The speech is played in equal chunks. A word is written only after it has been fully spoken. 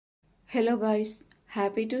Hello guys,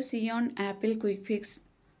 happy to see you on Apple Quick Fix.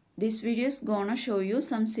 This video is gonna show you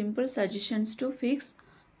some simple suggestions to fix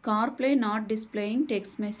CarPlay not displaying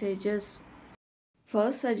text messages.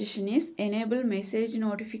 First suggestion is enable message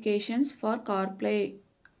notifications for CarPlay.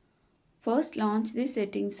 First launch the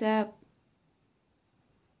settings app.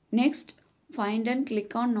 Next, find and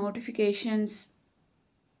click on notifications.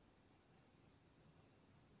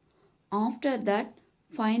 After that,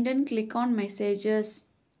 find and click on messages.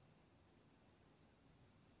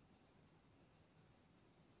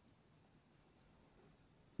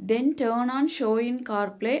 Then turn on Show in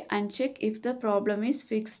CarPlay and check if the problem is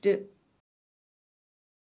fixed.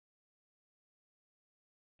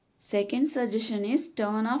 Second suggestion is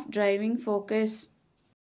turn off driving focus.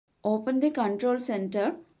 Open the control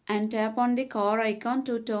center and tap on the car icon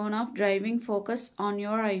to turn off driving focus on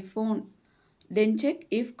your iPhone. Then check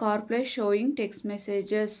if CarPlay showing text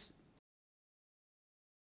messages.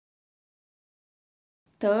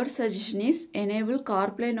 Third suggestion is enable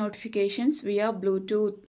CarPlay notifications via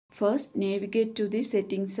Bluetooth. First, navigate to the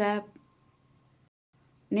Settings app.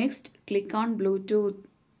 Next, click on Bluetooth.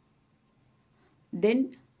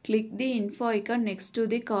 Then, click the info icon next to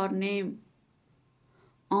the car name.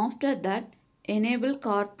 After that, enable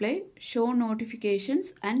CarPlay, show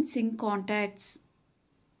notifications and sync contacts.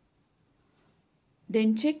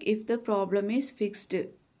 Then check if the problem is fixed.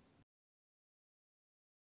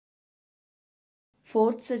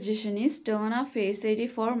 Fourth suggestion is turn off Face ID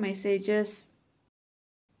for messages.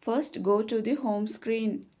 First, go to the home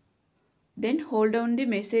screen. Then hold down the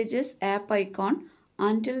Messages app icon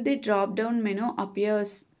until the drop-down menu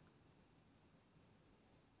appears.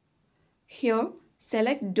 Here,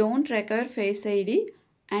 select Don't Require Face ID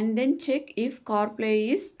and then check if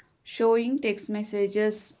CarPlay is showing text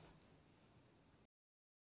messages.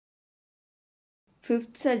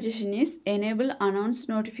 Fifth suggestion is enable announce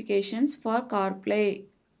notifications for CarPlay.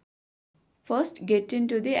 First, get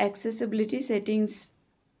into the accessibility settings.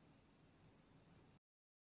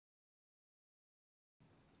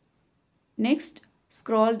 Next,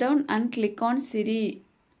 scroll down and click on Siri.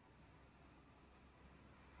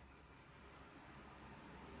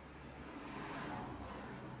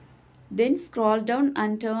 Then scroll down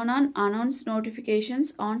and turn on announce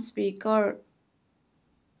notifications on speaker.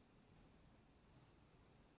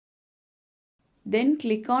 Then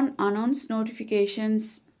click on announce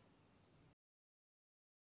notifications.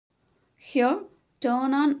 Here,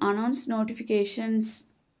 turn on announce notifications.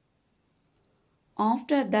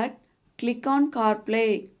 After that, click on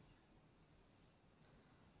CarPlay.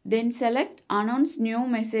 Then select announce new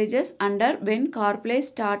messages under when CarPlay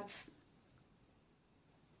starts.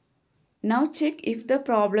 Now check if the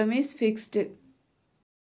problem is fixed.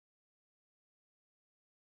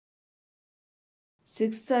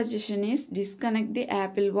 Sixth suggestion is disconnect the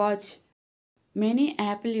Apple Watch. Many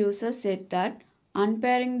Apple users said that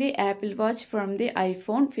unpairing the Apple Watch from the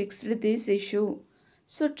iPhone fixed this issue.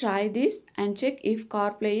 So try this and check if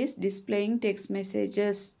CarPlay is displaying text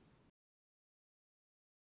messages.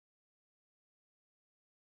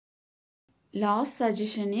 Last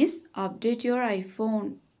suggestion is update your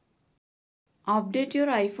iPhone. Update your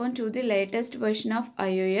iPhone to the latest version of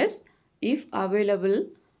iOS if available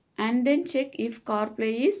and then check if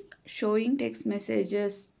CarPlay is showing text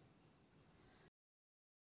messages.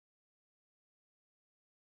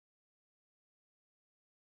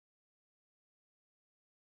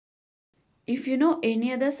 If you know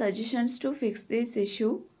any other suggestions to fix this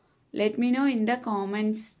issue, let me know in the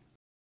comments.